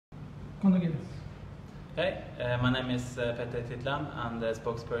Cuando quieras. Hey, my name is Petter Titland. I'm the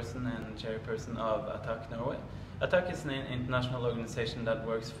spokesperson and chairperson of ATTAC Norway. ATTAC is an international organization that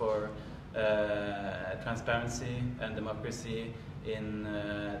works for transparency and democracy in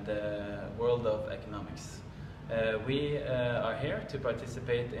the world of economics. We are here to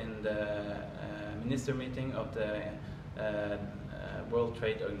participate in the minister meeting of the World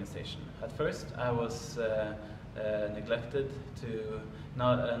Trade Organization. At first, I was neglected to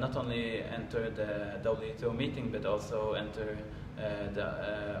not only enter the WTO meeting but also enter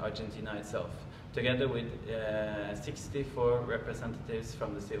Argentina itself, together with 64 representatives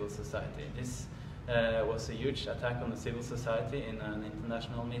from the civil society. This was a huge attack on the civil society in an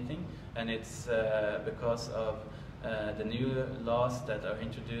international meeting, and it's because of the new laws that are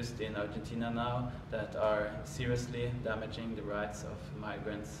introduced in Argentina now that are seriously damaging the rights of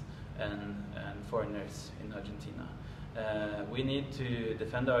migrants and foreigners in Argentina. We need to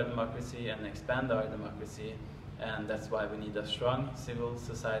defend our democracy and expand our democracy, and that's why we need a strong civil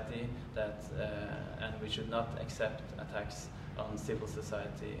society that, and we should not accept attacks on civil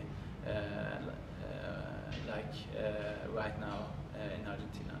society like right now in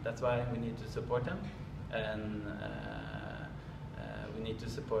Argentina. That's why we need to support them, and we need to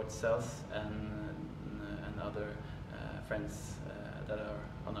support CELS and other friends that are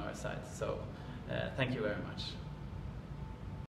on our side. So thank you very much.